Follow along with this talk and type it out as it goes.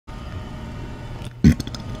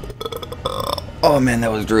Oh man,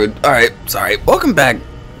 that was rude. Alright, sorry. Welcome back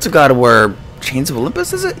to God of War Chains of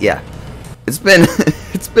Olympus, is it? Yeah. It's been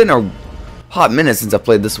it's been a hot minute since I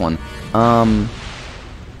played this one.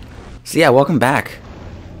 So yeah, welcome back.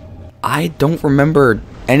 I don't remember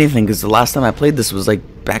anything because the last time I played this was like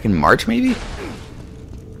back in March maybe?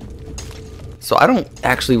 So I don't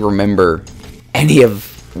actually remember any of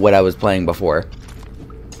what I was playing before.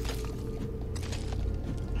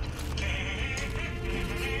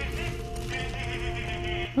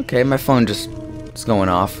 Okay, my phone just is going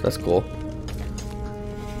off. That's cool.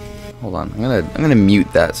 Hold on. I'm gonna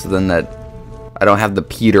mute that so then that I don't have the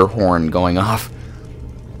Peter horn going off.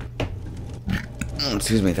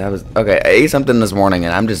 Excuse me. That was okay. I ate something this morning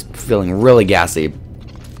and I'm just feeling really gassy.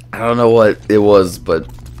 I don't know what it was, but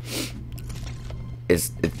it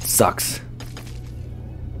sucks.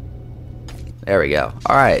 There we go.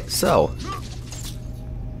 All right. So,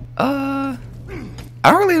 I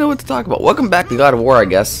don't really know what to talk about. Welcome back to God of War, I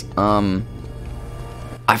guess.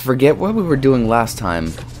 I forget what we were doing last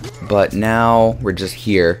time, but now we're just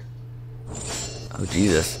here. Oh,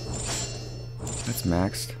 Jesus. That's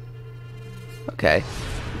maxed. Okay.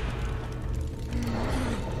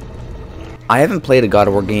 I haven't played a God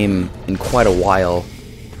of War game in quite a while.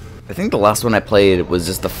 I think the last one I played was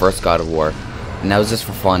just the first God of War, and that was just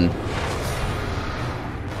for fun.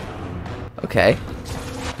 Okay.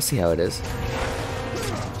 Let's see how it is.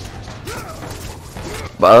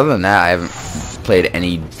 But other than that, I haven't played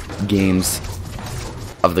any games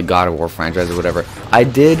of the God of War franchise or whatever. I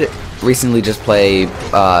did recently just play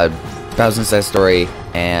Bowser's Side Story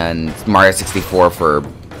and Mario 64 for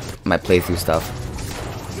my playthrough stuff.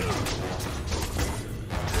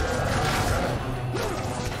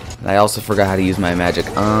 And I also forgot how to use my magic.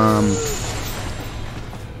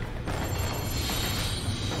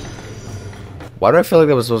 Why do I feel like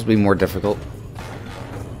that was supposed to be more difficult?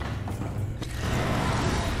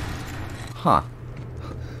 Huh.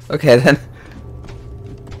 Okay then.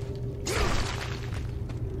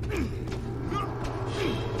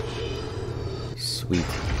 Sweet.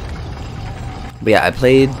 But yeah, I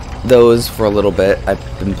played those for a little bit. I've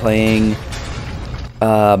been playing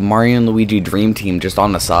Mario and Luigi Dream Team just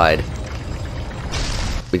on the side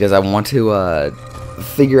because I want to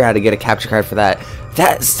figure out how to get a capture card for that.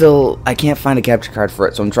 That still, I can't find a capture card for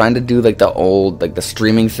it, so I'm trying to do like the old, like the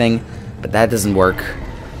streaming thing, but that doesn't work.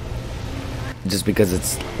 Just because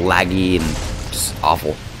it's laggy and just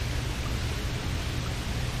awful.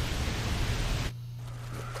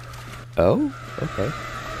 Oh, okay.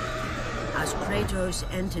 As Kratos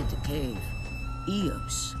entered the cave,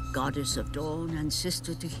 Eos, goddess of dawn and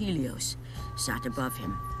sister to Helios, sat above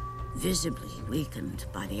him, visibly weakened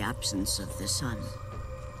by the absence of the sun.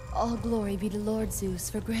 All glory be to Lord Zeus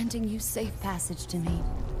for granting you safe passage to me.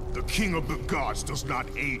 The king of the gods does not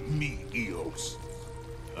aid me, Eos.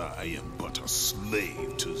 I am but a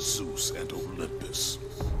slave to Zeus and Olympus.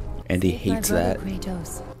 And he hates that.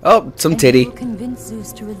 Kratos. Oh, some and titty. I will convince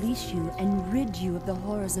Zeus to release you and rid you of the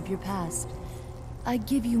horrors of your past. I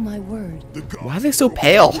give you my word. Why are they so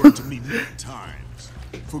pale? To me many times.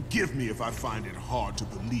 Forgive me if I find it hard to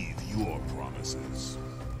believe your promises.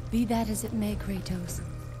 Be that as it may, Kratos.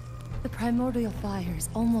 The primordial fire is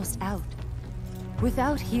almost out.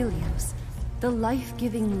 Without Helios, the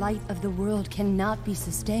life-giving light of the world cannot be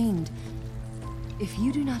sustained. If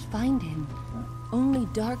you do not find him, only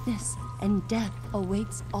darkness and death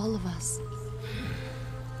awaits all of us.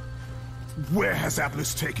 Where has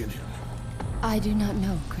Atlas taken him? I do not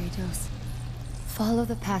know, Kratos. Follow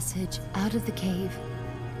the passage out of the cave.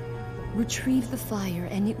 Retrieve the fire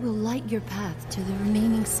and it will light your path to the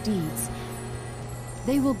remaining steeds.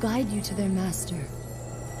 They will guide you to their master.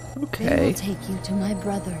 Okay. They will take you to my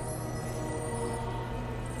brother.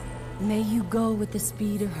 May you go with the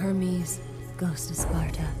speed of Hermes, ghost of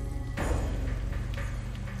Sparta.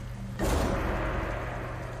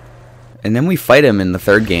 And then we fight him in the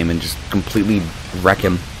third game and just completely wreck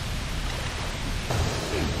him.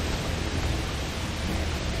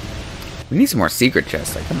 We need some more secret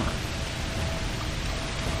chests, like, come on.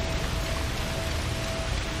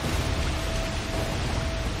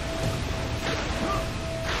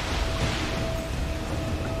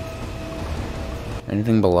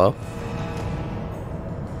 Anything below?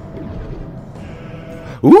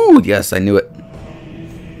 Ooh, yes, I knew it.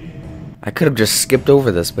 I could have just skipped over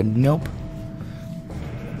this, but nope.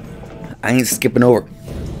 I ain't skipping over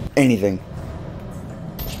anything.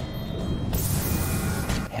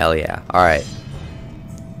 Hell yeah. Alright.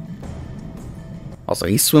 Also,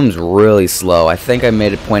 he swims really slow. I think I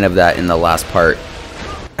made a point of that in the last part.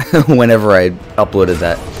 Whenever I uploaded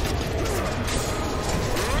that.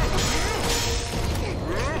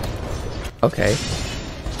 Okay.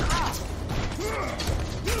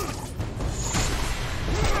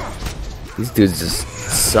 These dudes just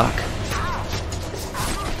suck.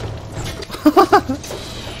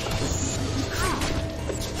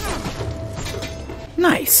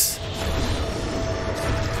 Nice.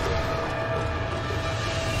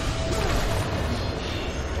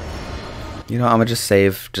 You know, I'm gonna just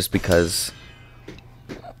save just because.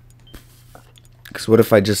 Because what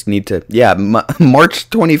if I just need to... Yeah, March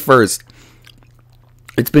 21st.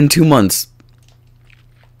 It's been 2 months.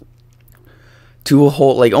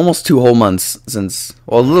 Almost 2 whole months since...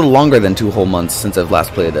 Well, a little longer than 2 whole months since I've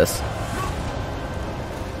last played this.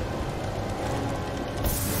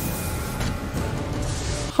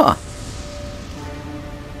 Huh.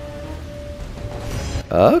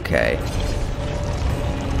 Okay.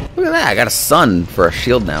 Look at that, I got a sun for a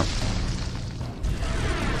shield now.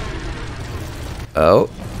 Oh.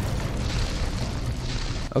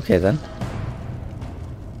 Okay then.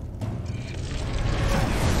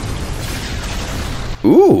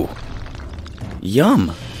 Ooh.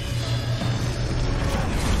 Yum.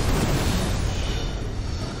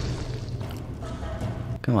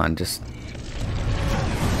 Come on, just...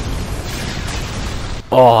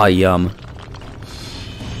 Oh, yum.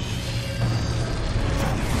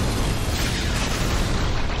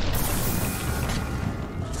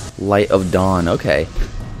 Light of Dawn, okay.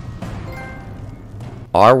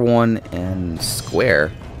 R1 and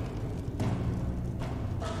square.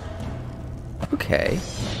 Okay.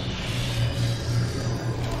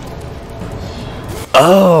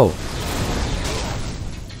 Oh!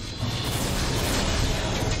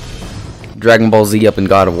 Dragon Ball Z up in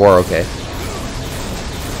God of War, okay.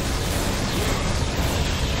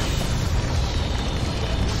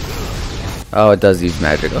 Oh, it does use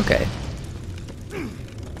magic, okay.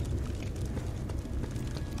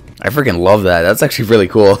 I freaking love that. That's actually really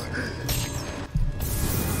cool.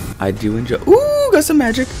 I do enjoy... Ooh, got some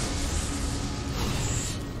magic.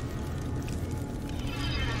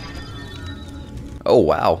 Oh,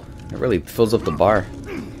 wow. It really fills up the bar.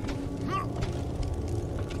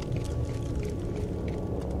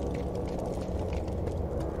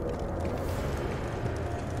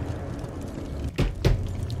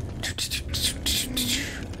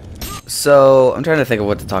 So, I'm trying to think of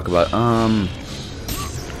what to talk about.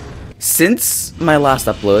 Since my last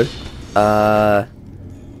upload,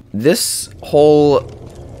 this whole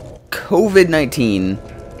COVID-19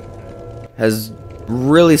 has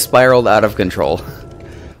really spiraled out of control.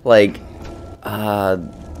 Like,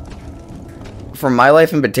 for my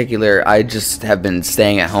life in particular, I just have been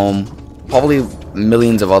staying at home. Probably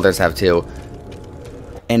millions of others have too.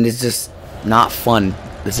 And it's just not fun.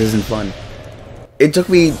 This isn't fun. It took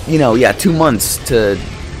me, you know, 2 months to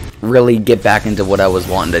really get back into what I was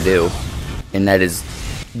wanting to do. And that is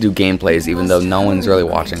do gameplays, even though no one's really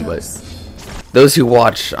watching. But those who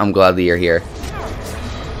watch, I'm glad that you're here.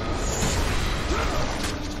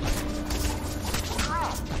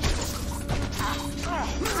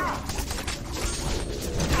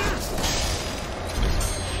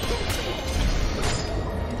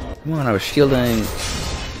 Come on, I was shielding.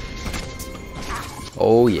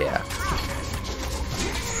 Oh, yeah.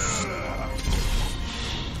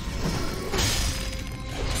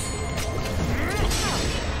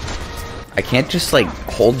 I can't just, like,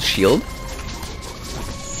 hold shield?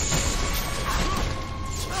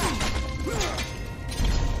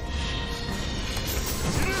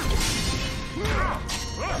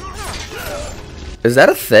 Is that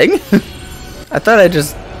a thing? I thought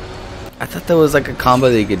that was like a combo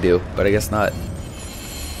that you could do, but I guess not.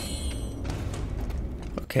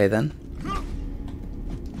 Okay then.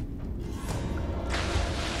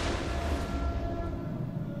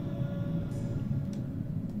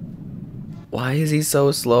 Why is he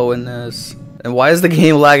so slow in this? And why is the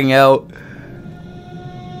game lagging out?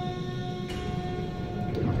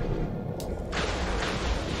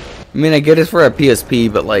 I mean, I get it for a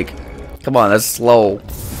PSP, but like, come on, that's slow.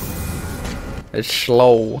 It's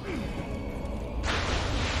slow.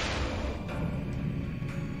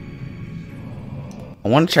 I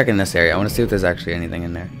want to check in this area. I want to see if there's actually anything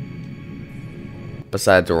in there.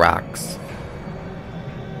 Besides rocks.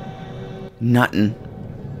 Nothing.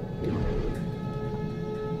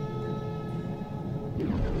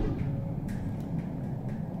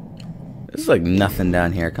 There's like nothing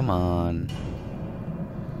down here. Come on.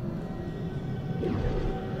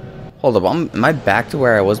 Hold up. Am I back to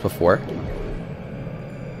where I was before?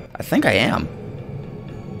 I think I am.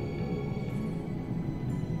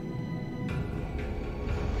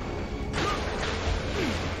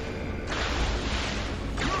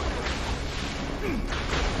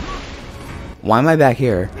 Why am I back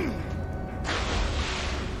here?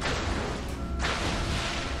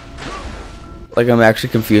 Like, I'm actually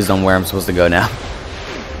confused on where I'm supposed to go now.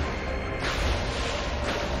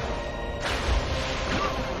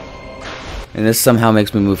 And this somehow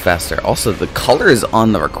makes me move faster. Also, the colors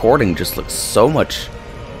on the recording just look so much...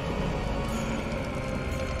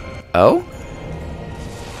 Oh?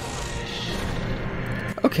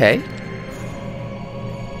 Okay.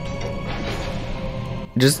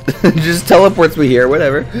 Just just teleports me here,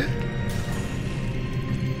 whatever.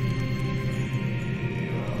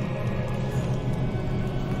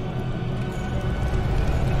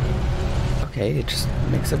 Okay, it just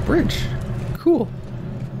makes a bridge. Cool.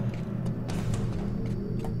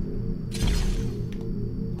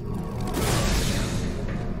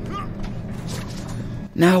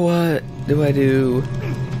 Now what do I do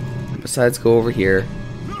besides go over here?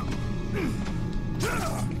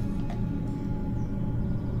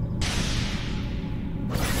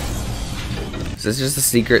 Is this just a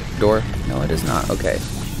secret door? No, it is not. Okay.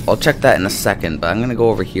 I'll check that in a second, but I'm gonna go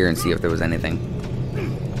over here and see if there was anything.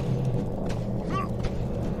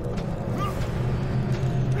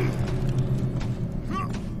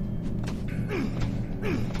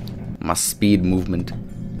 My speed movement.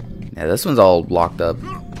 Yeah, this one's all locked up.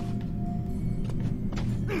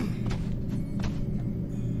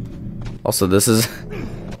 Also, this is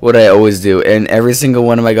what I always do. In every single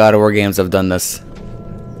one of my God of War games, I've done this.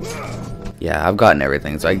 Yeah, I've gotten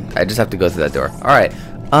everything, so I just have to go through that door. Alright,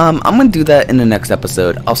 I'm gonna do that in the next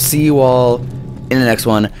episode. I'll see you all in the next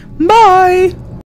one. Bye!